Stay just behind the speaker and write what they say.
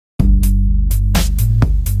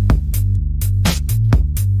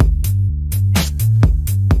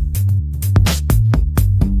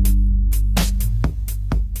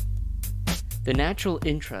natural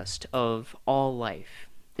interest of all life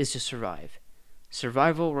is to survive.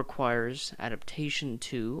 Survival requires adaptation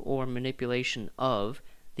to or manipulation of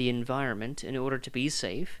the environment in order to be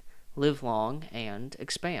safe, live long, and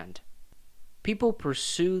expand. People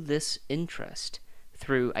pursue this interest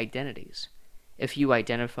through identities. If you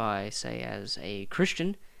identify, say, as a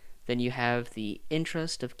Christian, then you have the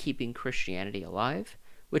interest of keeping Christianity alive,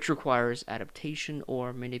 which requires adaptation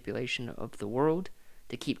or manipulation of the world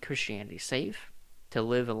to keep Christianity safe, to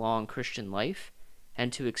live a long Christian life,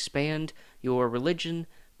 and to expand your religion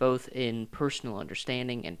both in personal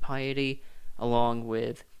understanding and piety, along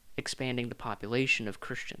with expanding the population of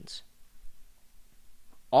Christians.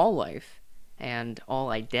 All life and all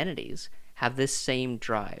identities have this same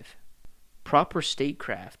drive. Proper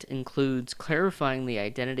statecraft includes clarifying the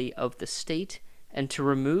identity of the state and to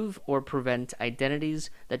remove or prevent identities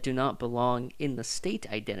that do not belong in the state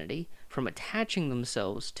identity from attaching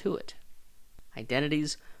themselves to it.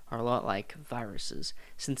 Identities are a lot like viruses,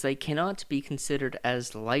 since they cannot be considered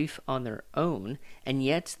as life on their own, and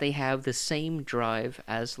yet they have the same drive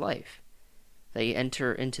as life. They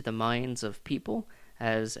enter into the minds of people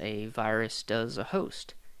as a virus does a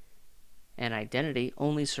host. An identity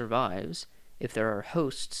only survives if there are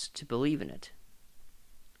hosts to believe in it.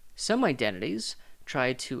 Some identities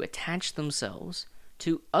try to attach themselves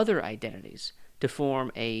to other identities to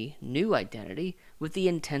form a new identity with the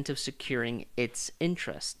intent of securing its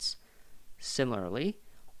interests. Similarly,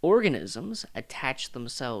 organisms attach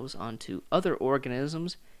themselves onto other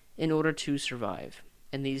organisms in order to survive,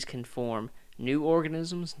 and these can form new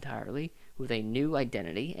organisms entirely with a new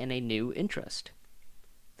identity and a new interest.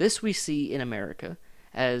 This we see in America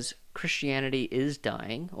as Christianity is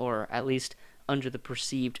dying, or at least under the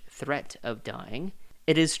perceived threat of dying.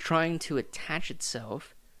 It is trying to attach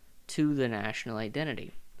itself to the national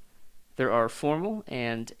identity. There are formal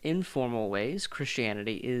and informal ways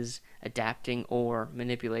Christianity is adapting or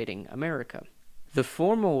manipulating America. The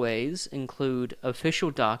formal ways include official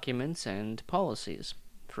documents and policies.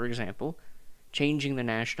 For example, changing the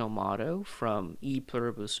national motto from E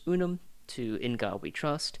Pluribus Unum to In God We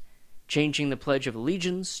Trust, changing the Pledge of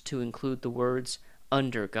Allegiance to include the words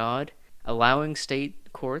under God, allowing state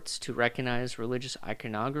courts to recognize religious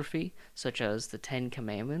iconography, such as the Ten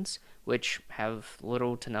Commandments, which have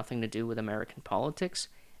little to nothing to do with American politics,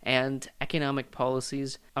 and economic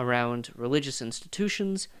policies around religious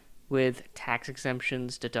institutions with tax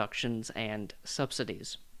exemptions, deductions, and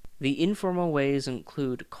subsidies. The informal ways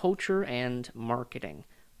include culture and marketing.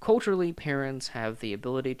 Culturally, parents have the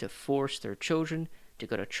ability to force their children to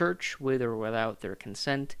go to church with or without their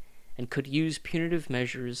consent, and could use punitive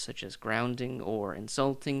measures such as grounding or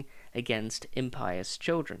insulting against impious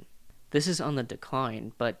children. This is on the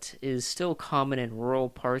decline, but is still common in rural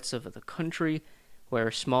parts of the country where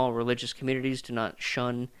small religious communities do not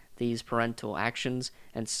shun these parental actions,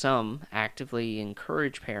 and some actively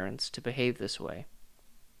encourage parents to behave this way.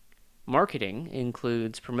 Marketing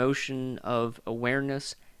includes promotion of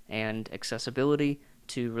awareness and accessibility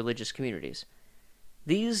to religious communities.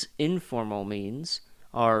 These informal means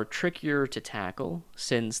are trickier to tackle,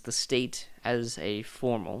 since the state, as a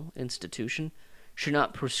formal institution, should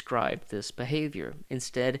not prescribe this behavior.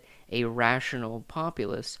 Instead, a rational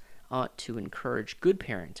populace ought to encourage good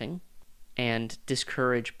parenting and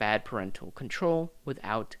discourage bad parental control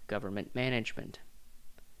without government management.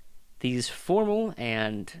 These formal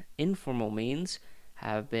and informal means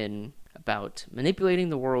have been about manipulating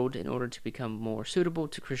the world in order to become more suitable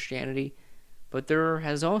to Christianity, but there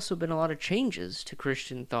has also been a lot of changes to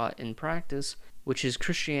Christian thought and practice, which is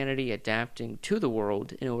Christianity adapting to the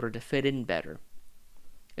world in order to fit in better.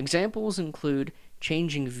 Examples include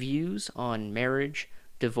changing views on marriage,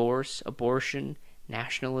 divorce, abortion,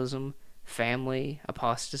 nationalism, family,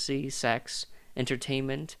 apostasy, sex,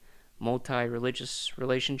 entertainment, multi-religious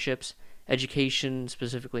relationships, education,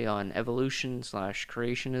 specifically on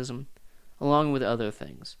evolution/creationism, along with other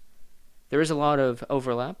things. There is a lot of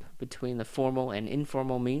overlap between the formal and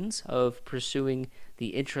informal means of pursuing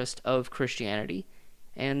the interest of Christianity,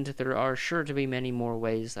 and there are sure to be many more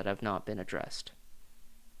ways that have not been addressed.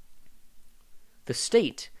 The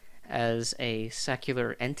state, as a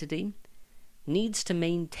secular entity, needs to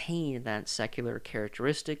maintain that secular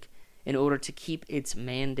characteristic in order to keep its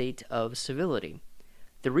mandate of civility.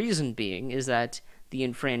 The reason being is that the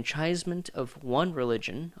enfranchisement of one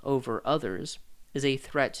religion over others is a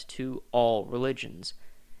threat to all religions.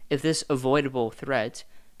 If this avoidable threat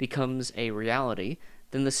becomes a reality,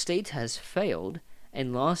 then the state has failed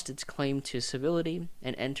and lost its claim to civility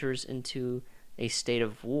and enters into a state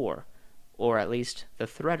of war, or at least the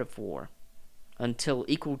threat of war, until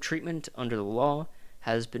equal treatment under the law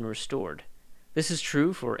has been restored. This is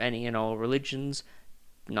true for any and all religions,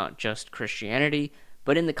 not just Christianity,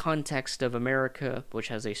 but in the context of America, which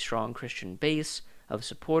has a strong Christian base of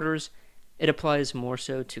supporters, it applies more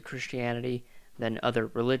so to Christianity than other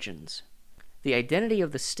religions. The identity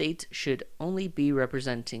of the state should only be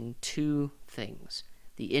representing two things: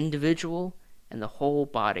 the individual and the whole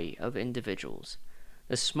body of individuals.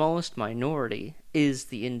 The smallest minority is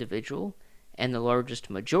the individual, and the largest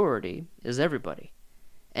majority is everybody.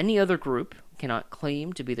 Any other group cannot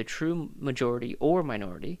claim to be the true majority or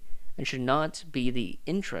minority, and should not be the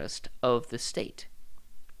interest of the state.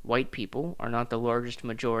 White people are not the largest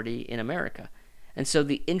majority in America, and so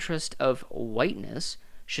the interest of whiteness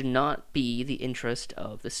should not be the interest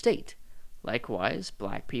of the state. Likewise,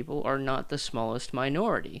 black people are not the smallest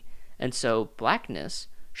minority, and so blackness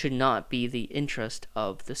should not be the interest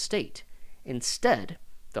of the state. Instead,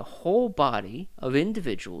 the whole body of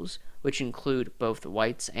individuals, which include both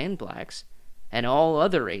whites and blacks, and all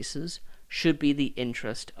other races, should be the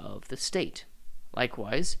interest of the state.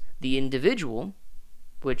 Likewise, the individual,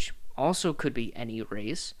 which also could be any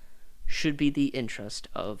race, should be the interest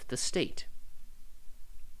of the state.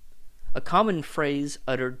 A common phrase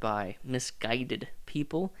uttered by misguided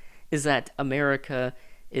people is that America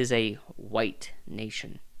is a white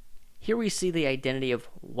nation. Here we see the identity of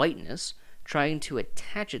whiteness trying to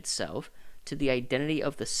attach itself to the identity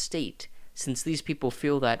of the state, since these people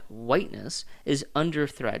feel that whiteness is under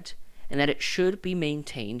threat and that it should be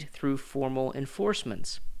maintained through formal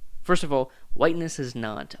enforcements. First of all, whiteness is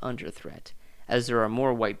not under threat, as there are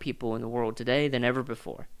more white people in the world today than ever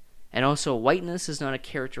before. And also, whiteness is not a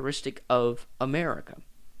characteristic of America.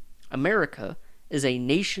 America is a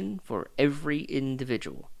nation for every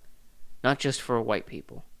individual, not just for white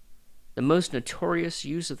people. The most notorious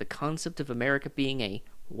use of the concept of America being a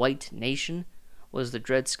white nation was the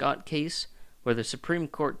Dred Scott case, where the Supreme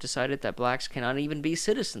Court decided that blacks cannot even be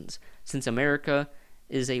citizens, since America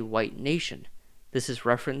is a white nation. This is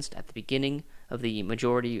referenced at the beginning of the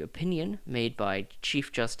majority opinion made by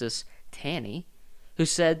Chief Justice Taney, who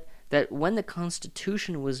said that when the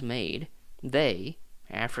Constitution was made, they,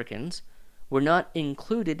 Africans, were not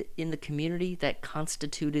included in the community that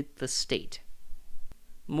constituted the state.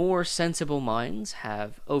 More sensible minds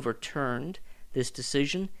have overturned this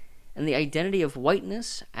decision, and the identity of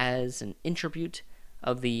whiteness as an attribute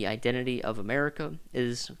of the identity of America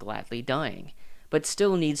is gladly dying, but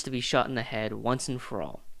still needs to be shot in the head once and for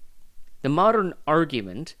all. The modern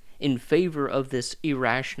argument in favor of this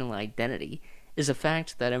irrational identity is the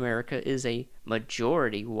fact that America is a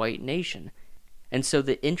majority white nation, and so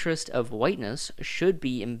the interest of whiteness should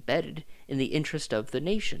be embedded in the interest of the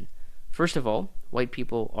nation. First of all, white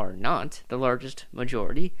people are not the largest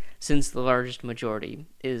majority, since the largest majority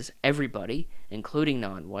is everybody, including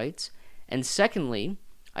non-whites. And secondly,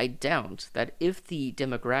 I doubt that if the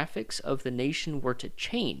demographics of the nation were to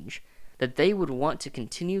change, that they would want to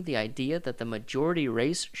continue the idea that the majority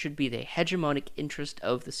race should be the hegemonic interest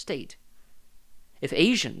of the state. If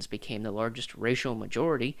Asians became the largest racial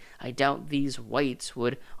majority, I doubt these whites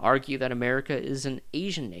would argue that America is an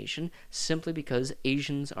Asian nation simply because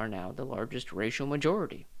Asians are now the largest racial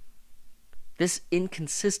majority. This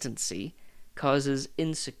inconsistency causes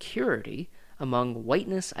insecurity among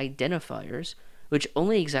whiteness identifiers, which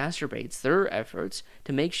only exacerbates their efforts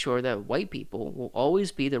to make sure that white people will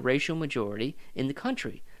always be the racial majority in the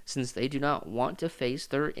country, since they do not want to face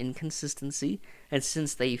their inconsistency and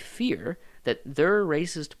since they fear that their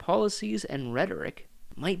racist policies and rhetoric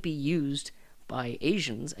might be used by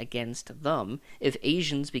Asians against them if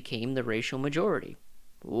Asians became the racial majority.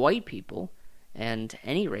 White people, and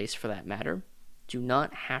any race for that matter, do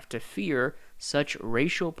not have to fear such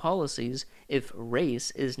racial policies if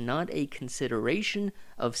race is not a consideration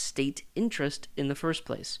of state interest in the first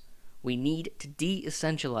place. We need to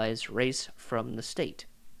de-essentialize race from the state.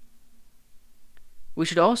 We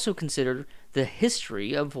should also consider the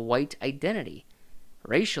history of white identity.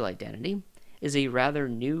 Racial identity is a rather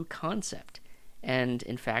new concept, and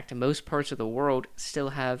in fact, most parts of the world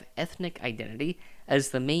still have ethnic identity as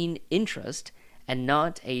the main interest and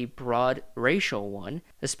not a broad racial one,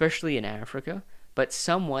 especially in Africa, but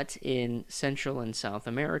somewhat in Central and South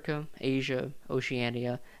America, Asia,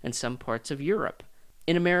 Oceania, and some parts of Europe.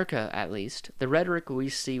 In America, at least, the rhetoric we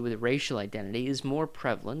see with racial identity is more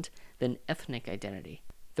prevalent than ethnic identity.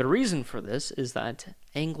 The reason for this is that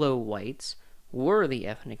Anglo-whites were the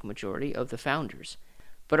ethnic majority of the founders,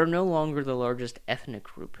 but are no longer the largest ethnic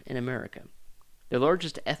group in America. The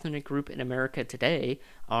largest ethnic group in America today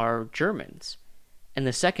are Germans, and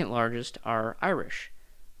the second largest are Irish.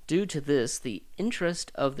 Due to this, the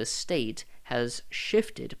interest of the state has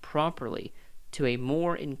shifted properly to a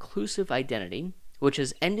more inclusive identity, which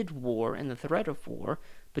has ended war and the threat of war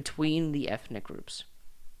between the ethnic groups.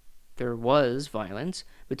 There was violence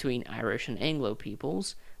between Irish and Anglo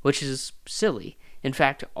peoples, which is silly. In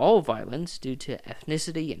fact, all violence due to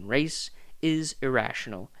ethnicity and race is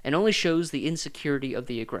irrational and only shows the insecurity of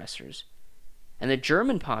the aggressors. And the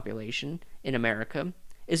German population in America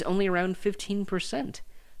is only around 15%,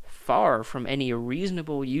 far from any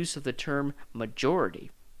reasonable use of the term majority.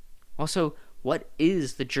 Also, what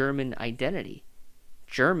is the German identity?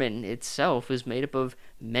 German itself is made up of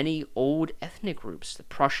many old ethnic groups: the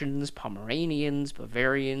Prussians, Pomeranians,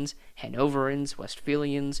 Bavarians, Hanoverians,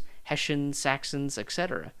 Westphalians, Hessians, Saxons,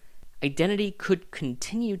 etc. Identity could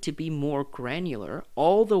continue to be more granular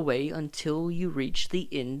all the way until you reach the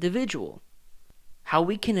individual. How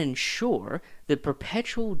we can ensure the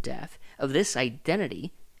perpetual death of this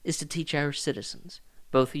identity is to teach our citizens,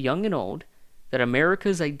 both young and old, that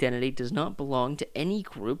America's identity does not belong to any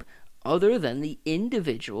group other than the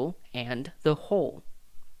individual and the whole.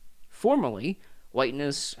 Formally,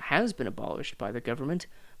 whiteness has been abolished by the government,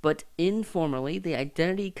 but informally, the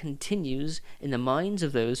identity continues in the minds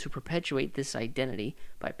of those who perpetuate this identity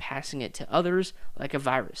by passing it to others like a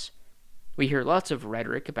virus. We hear lots of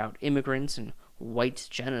rhetoric about immigrants and white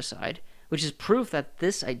genocide, which is proof that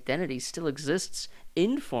this identity still exists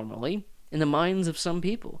informally in the minds of some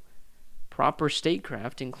people. Proper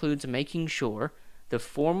statecraft includes making sure the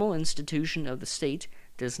formal institution of the state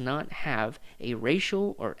does not have a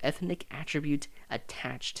racial or ethnic attribute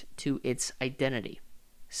attached to its identity.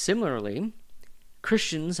 Similarly,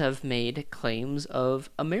 Christians have made claims of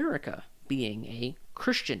America being a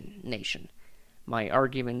Christian nation. My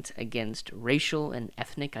argument against racial and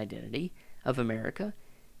ethnic identity of America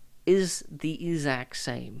is the exact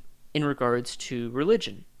same in regards to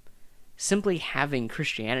religion. Simply having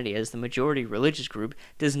Christianity as the majority religious group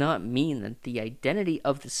does not mean that the identity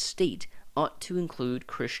of the state ought to include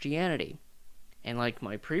Christianity. And like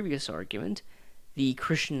my previous argument, the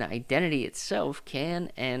Christian identity itself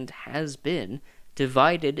can and has been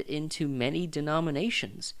divided into many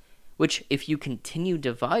denominations, which, if you continue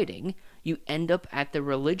dividing, you end up at the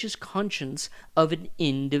religious conscience of an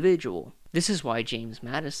individual. This is why James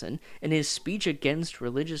Madison, in his speech against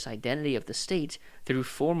religious identity of the state through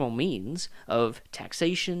formal means of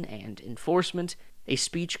taxation and enforcement, a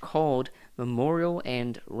speech called Memorial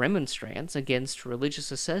and Remonstrance Against Religious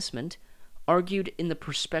Assessment, argued in the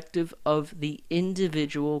perspective of the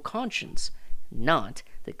individual conscience, not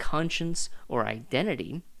the conscience or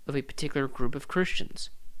identity of a particular group of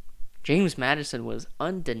Christians. James Madison was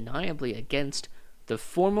undeniably against the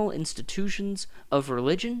formal institutions of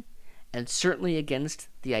religion, and certainly against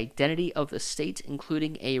the identity of the state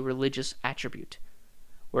including a religious attribute.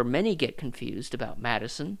 Where many get confused about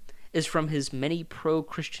Madison is from his many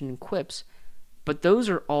pro-Christian quips, but those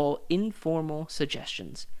are all informal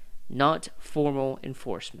suggestions, not formal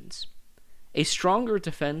enforcements. A stronger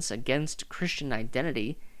defense against Christian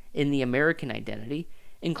identity in the American identity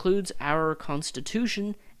includes our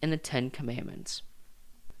Constitution and the Ten Commandments.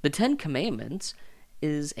 The Ten Commandments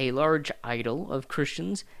is a large idol of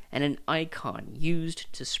Christians and an icon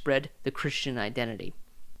used to spread the Christian identity.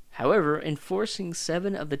 However, enforcing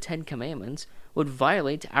 7 of the 10 Commandments would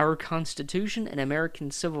violate our Constitution and American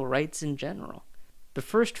civil rights in general. The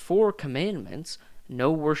first 4 commandments,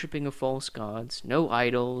 no worshiping of false gods, no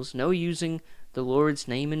idols, no using the Lord's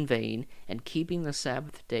name in vain, and keeping the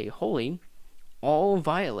Sabbath day holy, all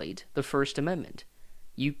violate the First Amendment.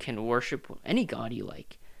 You can worship any god you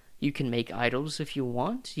like. You can make idols if you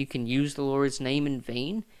want. You can use the Lord's name in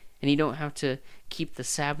vain, and you don't have to keep the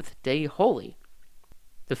Sabbath day holy.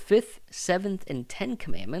 The 5th, 7th, and 10th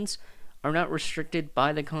commandments are not restricted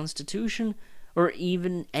by the Constitution or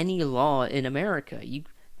even any law in America. You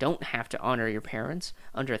don't have to honor your parents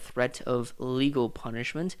under threat of legal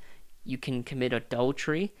punishment. You can commit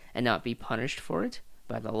adultery and not be punished for it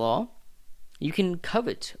by the law. You can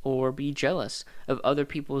covet or be jealous of other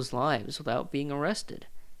people's lives without being arrested.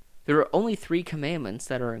 There are only 3 commandments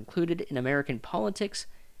that are included in American politics,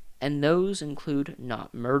 and those include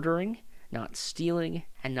not murdering, not stealing,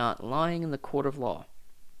 and not lying in the court of law.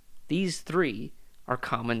 These 3 are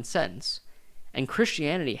common sense, and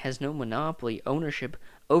Christianity has no monopoly ownership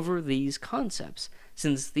over these concepts,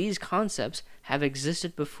 since these concepts have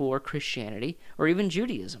existed before Christianity or even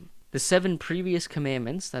Judaism. The 7 previous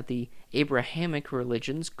commandments that the Abrahamic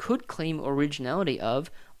religions could claim originality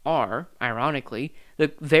of are, ironically,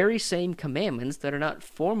 the very same commandments that are not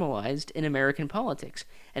formalized in American politics,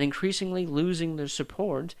 and increasingly losing their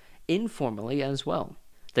support informally as well.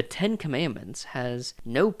 The 10 Commandments has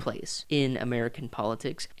no place in American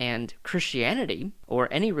politics, and Christianity,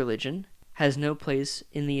 or any religion, has no place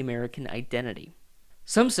in the American identity.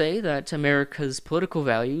 Some say that America's political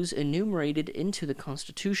values enumerated into the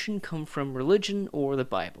Constitution come from religion or the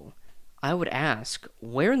Bible. I would ask,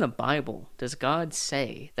 where in the Bible does God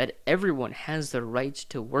say that everyone has the right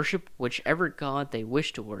to worship whichever God they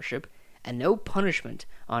wish to worship, and no punishment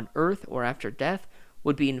on earth or after death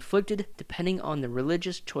would be inflicted depending on the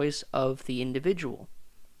religious choice of the individual?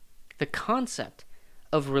 The concept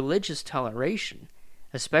of religious toleration,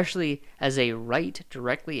 especially as a right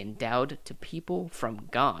directly endowed to people from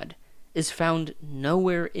God, is found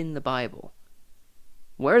nowhere in the Bible.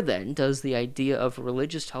 Where then does the idea of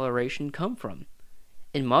religious toleration come from?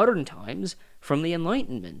 In modern times, from the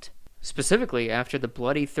Enlightenment, specifically after the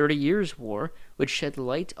bloody 30 Years' War, which shed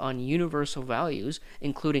light on universal values,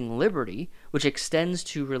 including liberty, which extends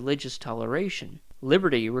to religious toleration.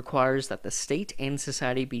 Liberty requires that the state and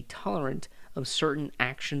society be tolerant of certain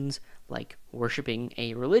actions, like worshiping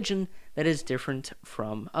a religion that is different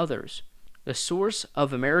from others. The source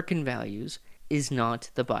of American values is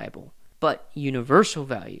not the Bible, but universal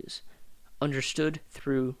values, understood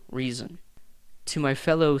through reason. To my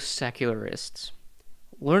fellow secularists,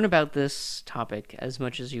 learn about this topic as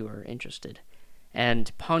much as you are interested,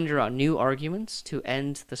 and ponder on new arguments to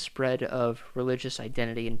end the spread of religious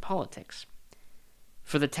identity in politics.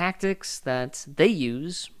 For the tactics that they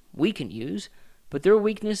use, we can use, but their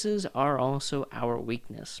weaknesses are also our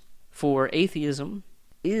weakness. For atheism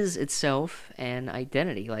is itself an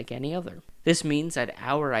identity like any other. This means that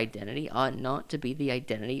our identity ought not to be the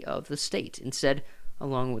identity of the state. Instead,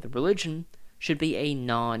 along with religion, should be a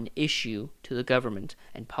non-issue to the government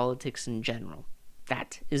and politics in general.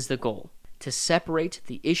 That is the goal. To separate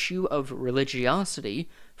the issue of religiosity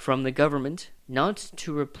from the government, not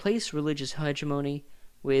to replace religious hegemony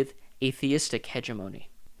with atheistic hegemony.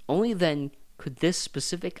 Only then could this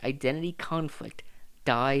specific identity conflict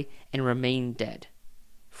die and remain dead.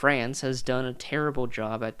 France has done a terrible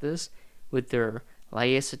job at this with their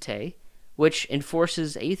laïcité, which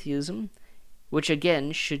enforces atheism, which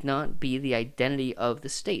again should not be the identity of the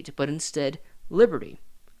state, but instead liberty,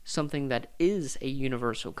 something that is a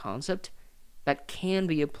universal concept that can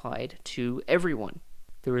be applied to everyone.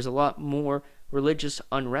 There is a lot more religious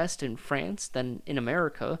unrest in France than in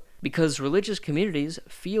America because religious communities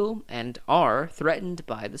feel and are threatened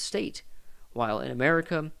by the state, while in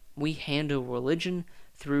America we handle religion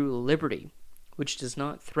through liberty, which does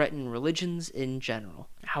not threaten religions in general.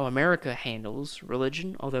 How America handles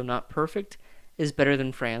religion, although not perfect, is better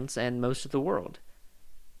than France and most of the world.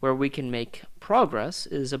 Where we can make progress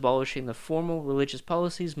is abolishing the formal religious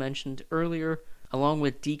policies mentioned earlier, along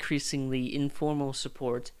with decreasing the informal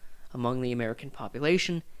support among the American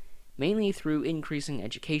population, mainly through increasing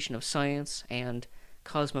education of science and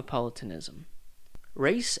cosmopolitanism.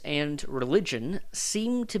 Race and religion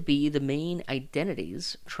seem to be the main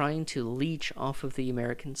identities trying to leech off of the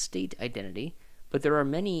American state identity, but there are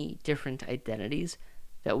many different identities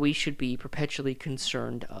that we should be perpetually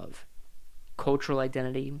concerned of. Cultural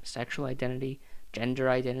identity, sexual identity, gender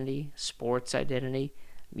identity, sports identity,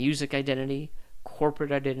 music identity,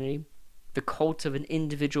 corporate identity, the cult of an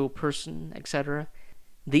individual person, etc.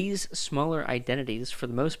 These smaller identities, for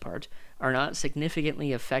the most part, are not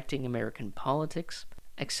significantly affecting American politics,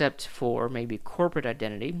 except for maybe corporate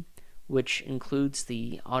identity, which includes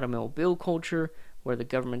the automobile culture, where the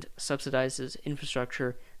government subsidizes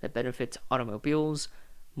infrastructure that benefits automobiles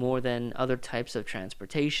more than other types of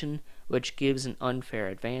transportation, which gives an unfair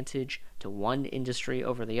advantage to one industry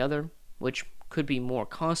over the other, which could be more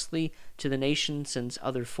costly to the nation since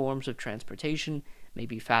other forms of transportation may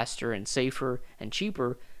be faster and safer and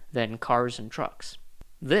cheaper than cars and trucks.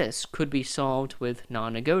 This could be solved with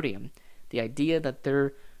non-negotium, the idea that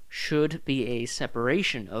there should be a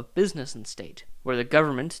separation of business and state, where the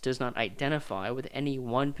government does not identify with any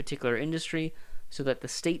one particular industry so that the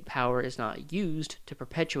state power is not used to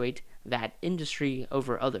perpetuate that industry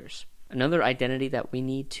over others. Another identity that we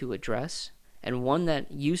need to address, and one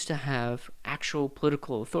that used to have actual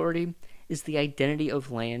political authority, is the identity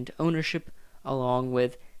of land ownership along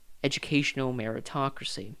with educational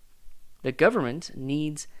meritocracy. The government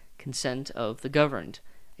needs consent of the governed.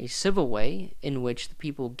 A civil way in which the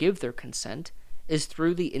people give their consent is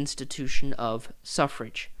through the institution of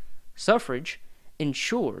suffrage. Suffrage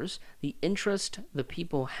ensures the interest the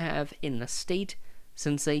people have in the state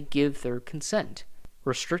since they give their consent.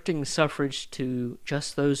 Restricting suffrage to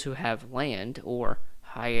just those who have land or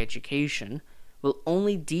high education will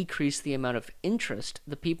only decrease the amount of interest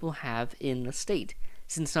the people have in the state,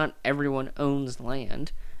 since not everyone owns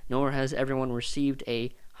land, nor has everyone received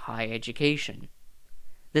a high education.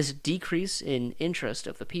 This decrease in interest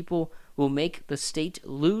of the people will make the state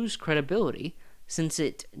lose credibility since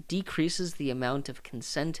it decreases the amount of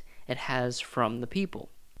consent it has from the people.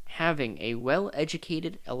 Having a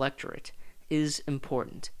well-educated electorate is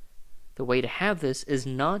important. The way to have this is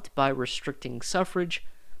not by restricting suffrage,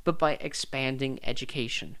 but by expanding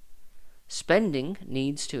education. Spending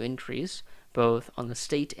needs to increase both on the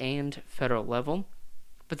state and federal level,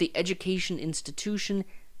 but the education institution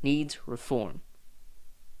needs reform.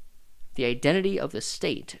 The identity of the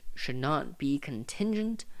state should not be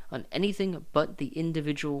contingent on anything but the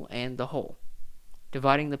individual and the whole.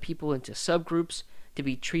 Dividing the people into subgroups to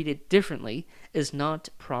be treated differently is not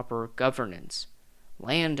proper governance.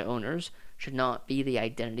 Landowners should not be the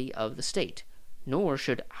identity of the state, nor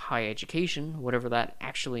should high education, whatever that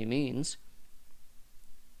actually means.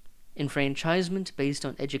 Enfranchisement based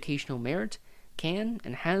on educational merit can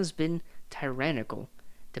and has been tyrannical,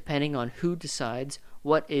 depending on who decides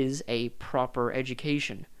what is a proper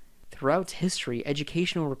education. Throughout history,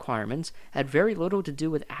 educational requirements had very little to do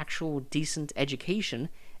with actual decent education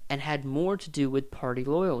and had more to do with party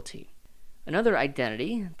loyalty. Another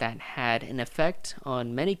identity that had an effect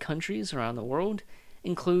on many countries around the world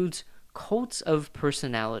includes cults of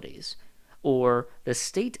personalities, or the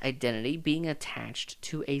state identity being attached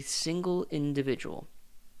to a single individual.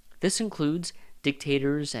 This includes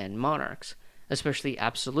dictators and monarchs, especially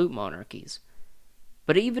absolute monarchies.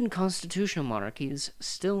 But even constitutional monarchies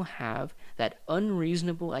still have that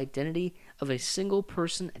unreasonable identity of a single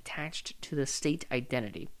person attached to the state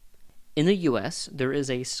identity. In the US, there is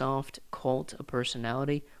a soft cult of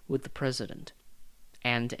personality with the president,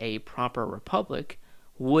 and a proper republic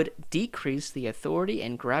would decrease the authority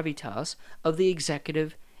and gravitas of the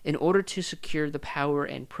executive in order to secure the power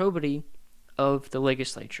and probity of the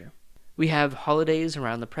legislature. We have holidays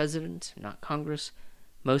around the president, not Congress.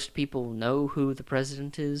 Most people know who the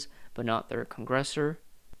president is, but not their congressor.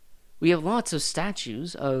 We have lots of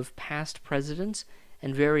statues of past presidents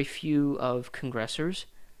and very few of congressors.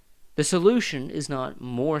 The solution is not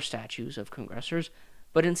more statues of congressors,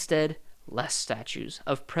 but instead less statues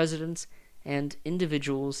of presidents and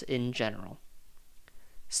individuals in general.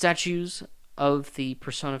 Statues of the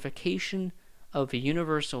personification of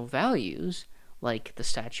universal values, like the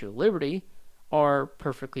Statue of Liberty, are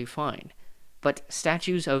perfectly fine, but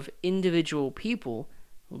statues of individual people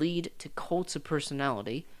lead to cults of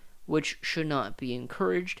personality, which should not be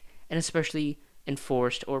encouraged and especially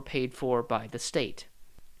enforced or paid for by the state.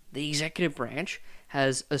 The executive branch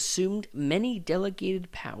has assumed many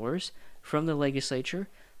delegated powers from the legislature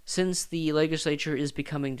since the legislature is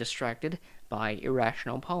becoming distracted by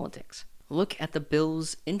irrational politics. Look at the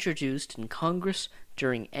bills introduced in Congress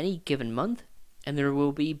during any given month, and there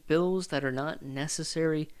will be bills that are not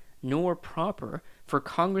necessary nor proper for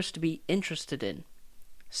Congress to be interested in.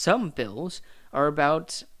 Some bills are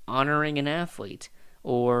about honoring an athlete,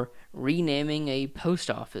 or renaming a post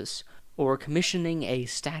office, or commissioning a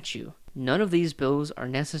statue. None of these bills are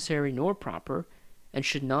necessary nor proper, and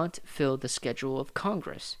should not fill the schedule of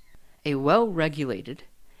Congress. A well-regulated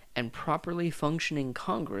and properly functioning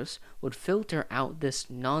Congress would filter out this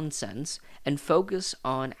nonsense and focus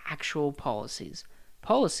on actual policies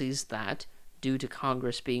that, due to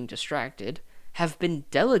Congress being distracted, have been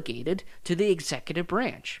delegated to the executive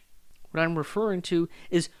branch. What I'm referring to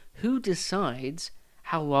is who decides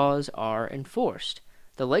how laws are enforced.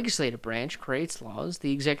 The legislative branch creates laws,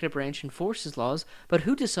 the executive branch enforces laws, but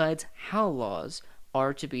who decides how laws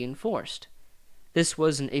are to be enforced? This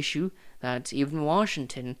was an issue that even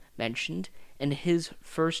Washington mentioned in his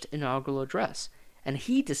first inaugural address, and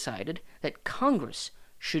he decided that Congress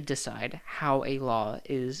should decide how a law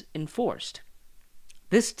is enforced.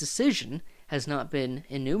 This decision has not been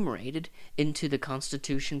enumerated into the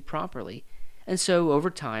Constitution properly, and so over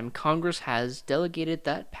time Congress has delegated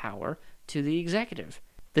that power to the executive.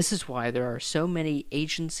 This is why there are so many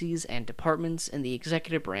agencies and departments in the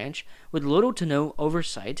executive branch with little to no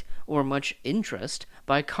oversight or much interest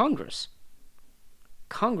by Congress.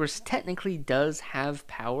 Congress technically does have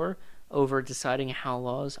power over deciding how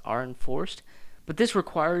laws are enforced, but this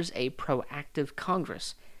requires a proactive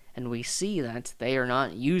Congress, and we see that they are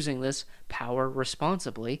not using this power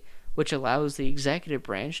responsibly, which allows the executive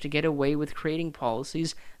branch to get away with creating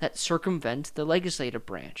policies that circumvent the legislative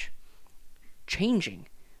branch. Changing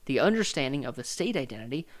the understanding of the state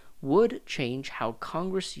identity would change how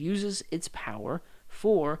Congress uses its power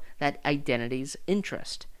for that identity's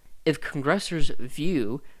interest. If congressors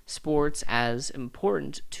view sports as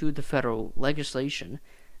important to the federal legislation,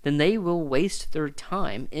 then they will waste their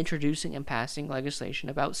time introducing and passing legislation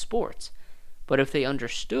about sports. But if they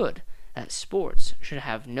understood that sports should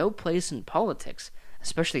have no place in politics,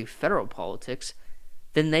 especially federal politics,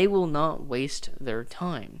 then they will not waste their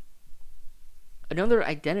time. Another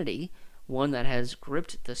identity, one that has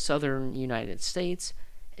gripped the southern United States,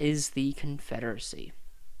 is the Confederacy.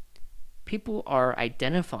 People are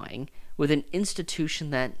identifying with an institution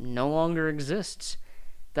that no longer exists,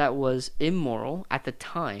 that was immoral at the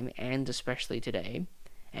time and especially today,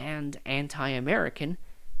 and anti-American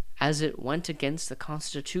as it went against the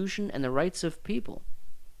Constitution and the rights of people.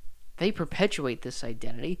 They perpetuate this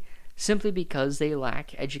identity simply because they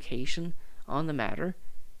lack education on the matter,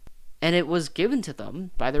 and it was given to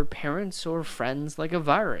them by their parents or friends like a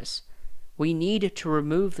virus. We need to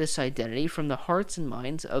remove this identity from the hearts and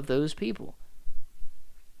minds of those people.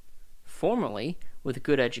 Formally, with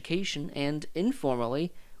good education, and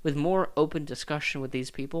informally, with more open discussion with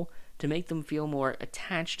these people to make them feel more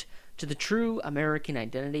attached to the true American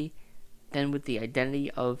identity than with the identity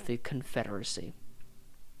of the Confederacy.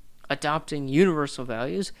 Adopting universal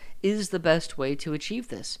values is the best way to achieve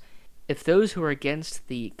this. If those who are against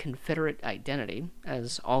the Confederate identity,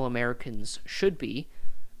 as all Americans should be,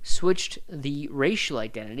 switched the racial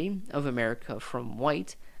identity of America from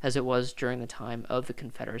white, as it was during the time of the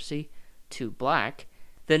Confederacy, to black,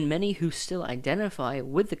 then many who still identify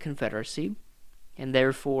with the Confederacy, and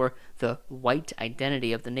therefore the white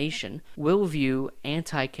identity of the nation, will view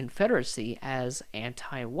anti-Confederacy as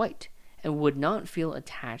anti-white, and would not feel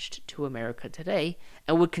attached to America today,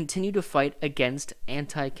 and would continue to fight against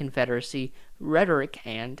anti-Confederacy rhetoric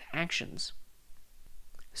and actions.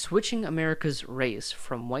 Switching America's race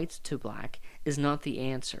from white to black is not the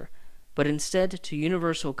answer, but instead to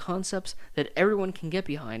universal concepts that everyone can get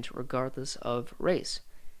behind regardless of race.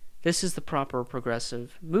 This is the proper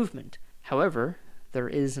progressive movement. However, there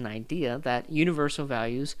is an idea that universal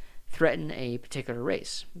values threaten a particular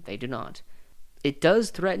race. They do not. It does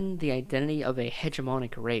threaten the identity of a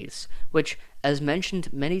hegemonic race, which, as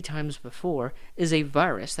mentioned many times before, is a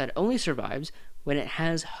virus that only survives when it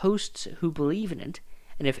has hosts who believe in it,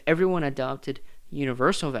 and if everyone adopted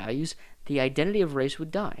universal values, the identity of race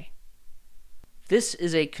would die. This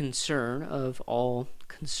is a concern of all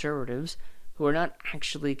conservatives who are not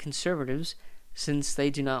actually conservatives, since they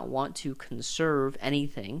do not want to conserve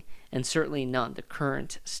anything, and certainly not the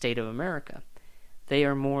current state of America. They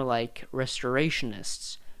are more like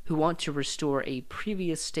restorationists who want to restore a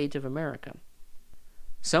previous state of America.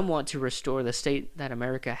 Some want to restore the state that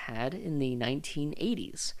America had in the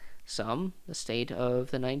 1980s, some the state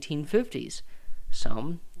of the 1950s,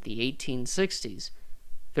 some the 1860s.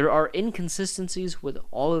 There are inconsistencies with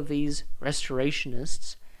all of these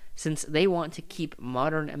restorationists, since they want to keep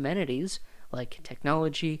modern amenities like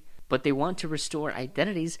technology, but they want to restore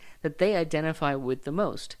identities that they identify with the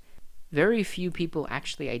most. Very few people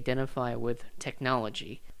actually identify with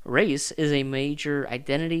technology. Race is a major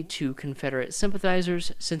identity to Confederate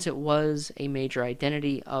sympathizers, since it was a major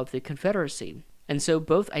identity of the Confederacy, and so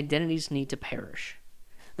both identities need to perish.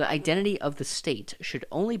 The identity of the state should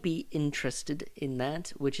only be interested in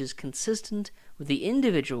that which is consistent with the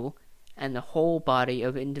individual and the whole body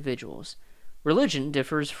of individuals. Religion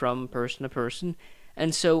differs from person to person,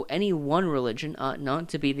 and so any one religion ought not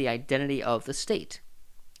to be the identity of the state.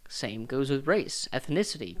 Same goes with race,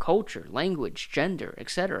 ethnicity, culture, language, gender,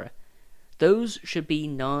 etc. Those should be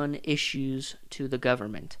non-issues to the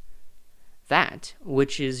government. That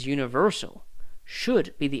which is universal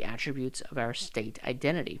should be the attributes of our state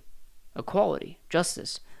identity: equality,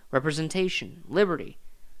 justice, representation, liberty.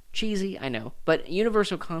 Cheesy, I know, but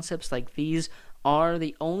universal concepts like these are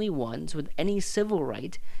the only ones with any civil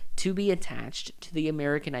right to be attached to the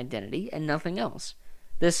American identity and nothing else.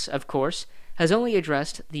 This, of course, has only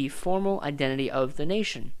addressed the formal identity of the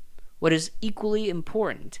nation. What is equally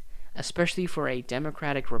important, especially for a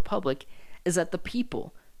democratic republic, is that the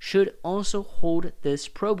people should also hold this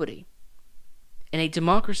probity. In a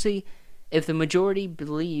democracy, if the majority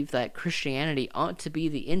believe that Christianity ought to be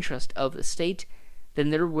the interest of the state, then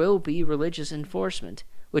there will be religious enforcement,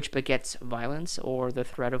 which begets violence or the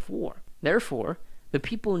threat of war. Therefore, the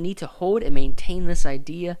people need to hold and maintain this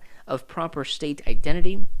idea of proper state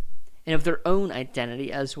identity, and of their own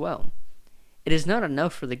identity as well. It is not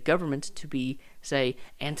enough for the government to be, say,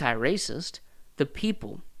 anti-racist. The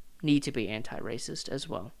people need to be anti-racist as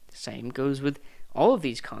well. Same goes with all of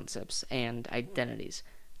these concepts and identities.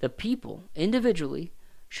 The people, individually,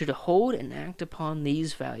 should hold and act upon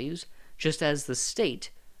these values, just as the state,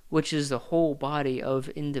 which is the whole body of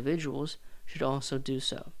individuals, should also do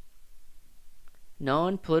so.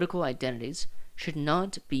 Non-political identities should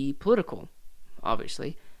not be political,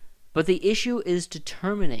 obviously, but the issue is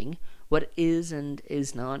determining what is and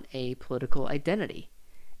is not a political identity.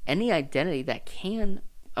 Any identity that can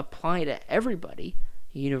apply to everybody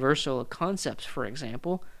Universal concepts, for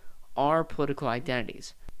example, are political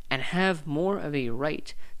identities and have more of a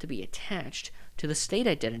right to be attached to the state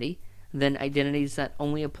identity than identities that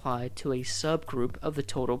only apply to a subgroup of the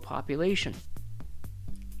total population.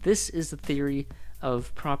 This is the theory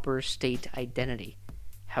of proper state identity.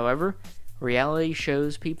 However, reality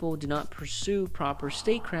shows people do not pursue proper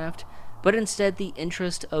statecraft, but instead the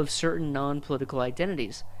interest of certain non-political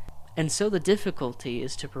identities. And so the difficulty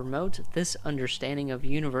is to promote this understanding of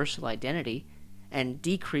universal identity and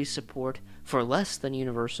decrease support for less than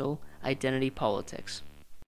universal identity politics.